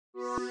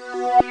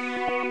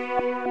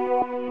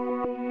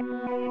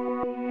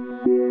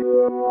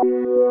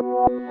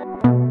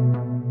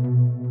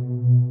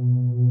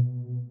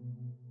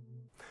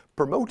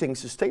Promoting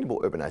sustainable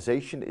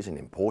urbanization is an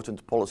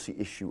important policy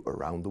issue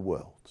around the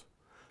world,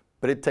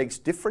 but it takes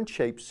different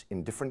shapes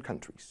in different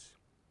countries.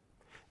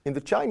 In the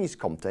Chinese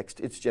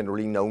context, it's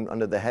generally known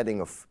under the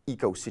heading of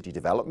eco-city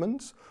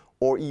development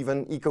or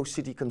even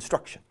eco-city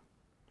construction.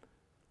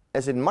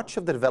 As in much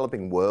of the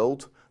developing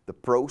world, the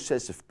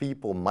process of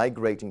people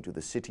migrating to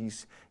the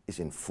cities is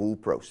in full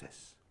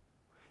process.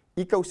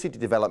 Eco-city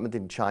development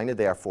in China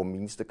therefore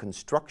means the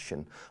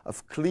construction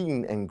of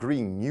clean and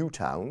green new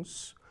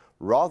towns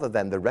rather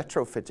than the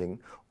retrofitting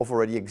of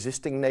already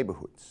existing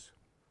neighborhoods.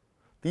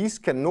 These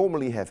can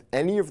normally have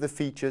any of the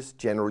features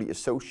generally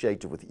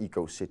associated with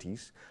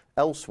eco-cities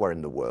elsewhere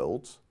in the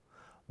world,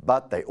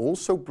 but they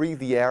also breathe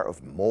the air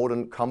of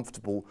modern,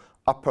 comfortable,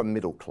 upper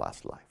middle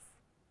class life.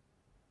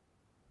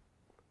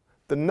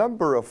 The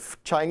number of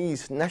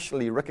Chinese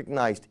nationally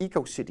recognized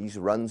eco-cities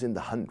runs in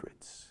the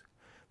hundreds.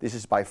 This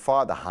is by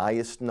far the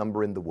highest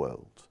number in the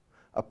world.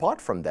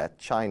 Apart from that,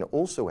 China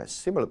also has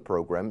similar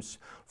programs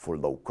for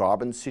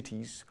low-carbon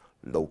cities,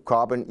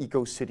 low-carbon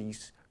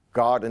eco-cities,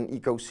 garden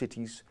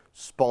eco-cities,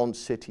 spawn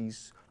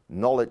cities,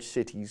 knowledge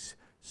cities,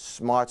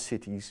 smart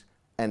cities,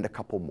 and a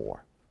couple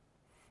more.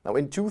 Now,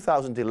 in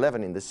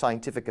 2011, in the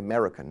Scientific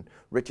American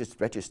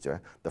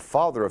Register, the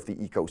father of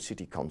the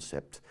eco-city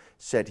concept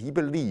said he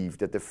believed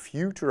that the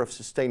future of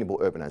sustainable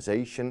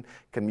urbanization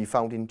can be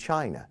found in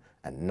China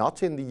and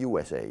not in the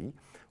USA,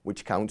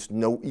 which counts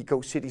no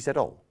eco-cities at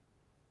all.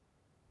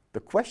 The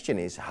question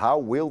is, how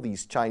will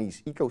these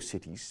Chinese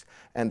eco-cities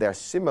and their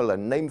similar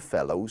name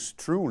fellows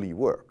truly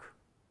work?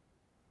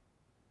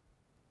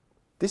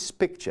 This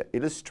picture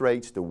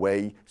illustrates the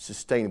way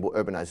sustainable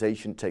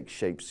urbanization takes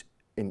shape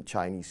in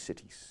Chinese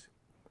cities.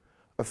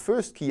 A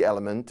first key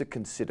element to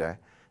consider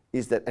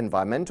is that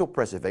environmental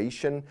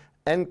preservation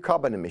and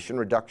carbon emission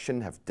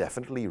reduction have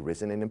definitely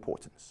risen in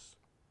importance.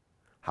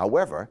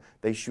 However,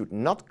 they should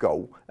not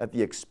go at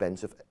the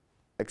expense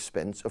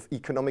of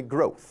economic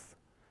growth.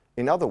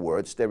 In other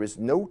words, there is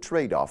no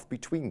trade-off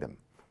between them.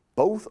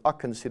 Both are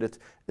considered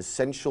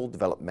essential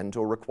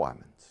developmental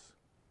requirements.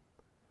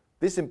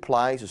 This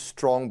implies a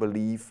strong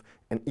belief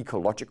in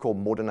ecological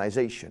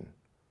modernization,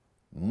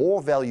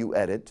 more value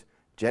added,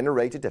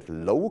 generated at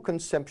lower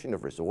consumption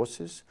of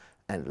resources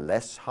and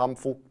less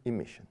harmful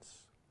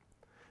emissions.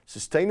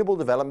 Sustainable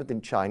development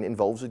in China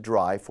involves a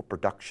drive for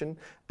production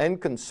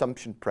and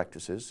consumption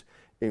practices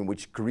in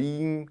which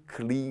green,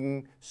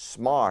 clean,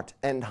 smart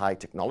and high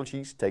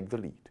technologies take the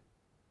lead.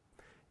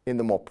 In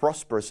the more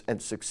prosperous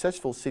and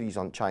successful cities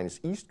on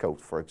China's east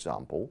coast, for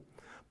example,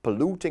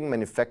 polluting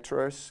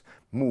manufacturers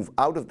move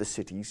out of the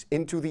cities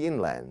into the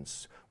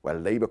inlands, where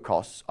labor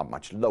costs are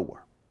much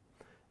lower.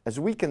 As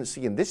we can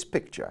see in this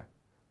picture,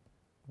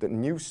 the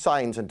new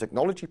science and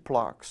technology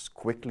parks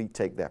quickly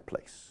take their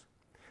place.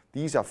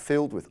 These are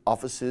filled with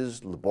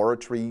offices,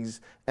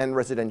 laboratories, and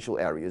residential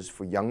areas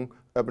for young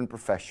urban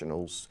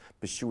professionals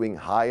pursuing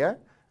higher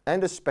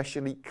and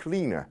especially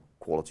cleaner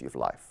quality of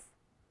life.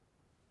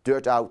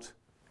 Dirt out,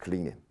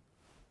 clean in.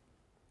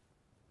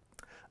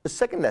 A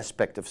second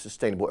aspect of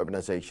sustainable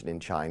urbanization in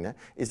China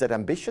is that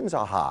ambitions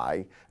are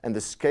high and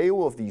the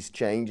scale of these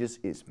changes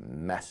is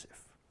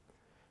massive.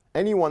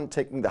 Anyone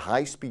taking the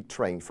high-speed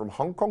train from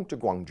Hong Kong to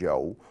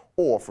Guangzhou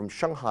or from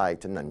Shanghai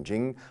to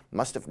Nanjing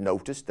must have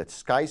noticed that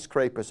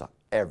skyscrapers are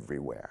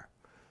everywhere.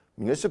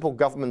 Municipal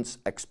governments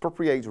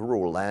expropriate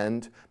rural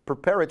land,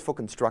 prepare it for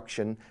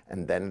construction,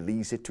 and then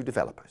lease it to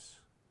developers.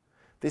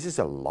 This is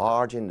a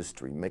large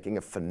industry making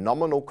a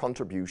phenomenal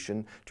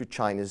contribution to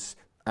China's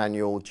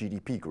annual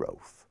GDP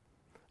growth.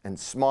 And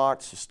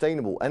smart,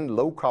 sustainable and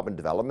low-carbon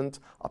development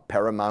are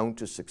paramount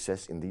to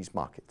success in these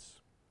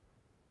markets.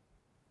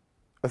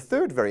 A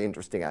third very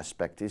interesting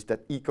aspect is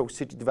that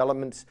eco-city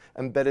development is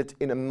embedded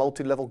in a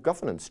multi-level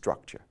governance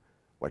structure,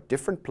 where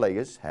different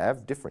players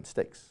have different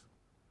stakes.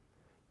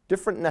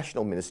 Different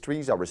national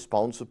ministries are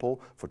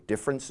responsible for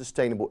different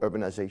sustainable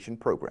urbanization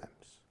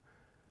programs.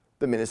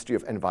 The Ministry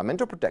of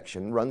Environmental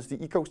Protection runs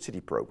the Eco-City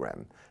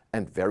program,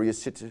 and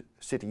various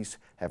cities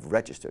have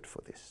registered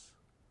for this.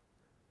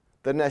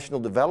 The National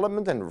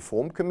Development and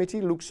Reform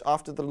Committee looks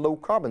after the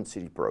Low-Carbon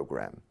City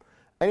program,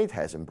 and it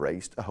has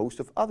embraced a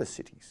host of other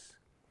cities.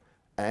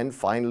 And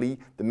finally,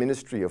 the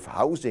Ministry of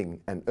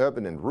Housing and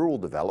Urban and Rural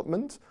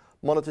Development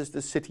monitors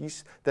the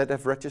cities that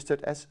have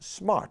registered as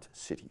smart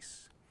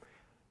cities.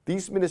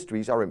 These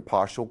ministries are in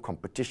partial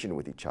competition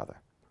with each other,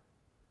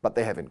 but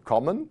they have in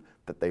common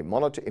that they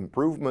monitor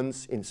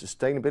improvements in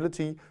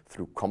sustainability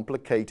through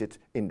complicated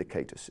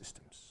indicator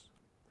systems.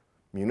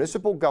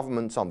 Municipal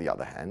governments, on the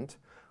other hand,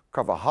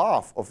 cover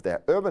half of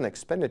their urban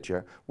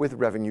expenditure with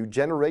revenue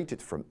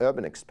generated from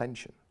urban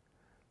expansion.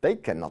 They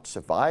cannot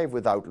survive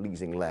without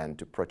leasing land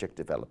to project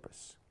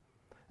developers.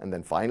 And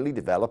then finally,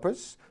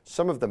 developers,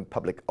 some of them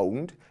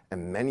public-owned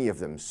and many of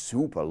them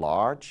super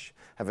large,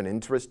 have an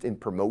interest in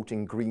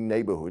promoting green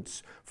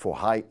neighborhoods for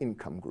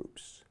high-income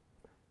groups.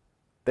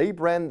 They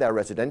brand their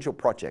residential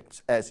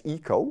projects as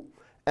eco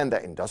and their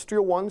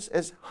industrial ones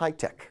as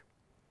high-tech.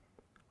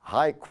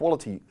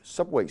 High-quality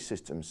subway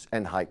systems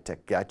and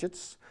high-tech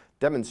gadgets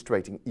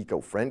demonstrating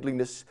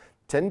eco-friendliness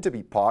tend to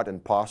be part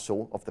and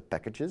parcel of the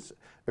packages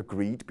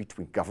agreed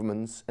between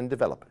governments and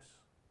developers.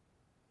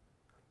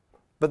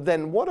 But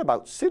then what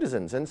about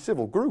citizens and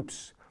civil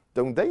groups?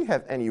 Don't they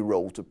have any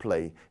role to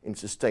play in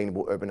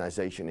sustainable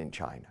urbanization in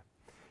China?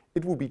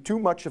 It would be too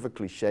much of a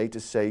cliché to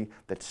say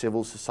that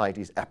civil society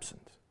is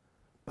absent.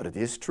 But it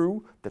is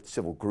true that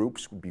civil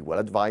groups would be well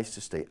advised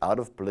to stay out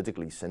of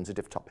politically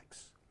sensitive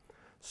topics.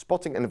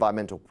 Spotting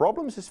environmental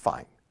problems is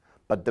fine,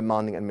 but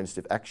demanding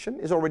administrative action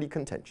is already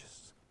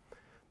contentious.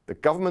 The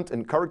government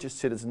encourages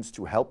citizens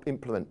to help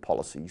implement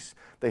policies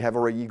they have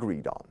already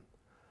agreed on.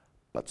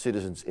 But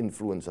citizens'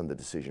 influence on the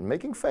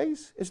decision-making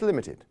phase is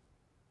limited.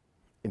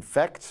 In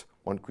fact,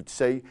 one could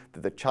say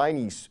that the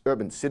Chinese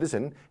urban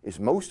citizen is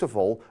most of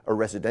all a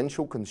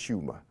residential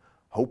consumer,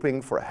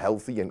 hoping for a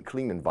healthy and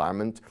clean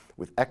environment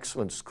with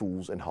excellent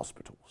schools and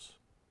hospitals.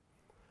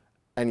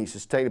 Any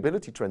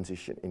sustainability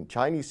transition in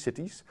Chinese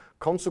cities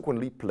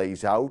consequently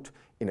plays out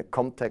in a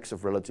context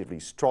of relatively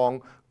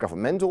strong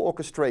governmental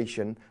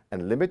orchestration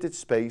and limited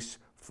space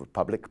for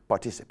public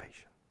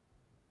participation.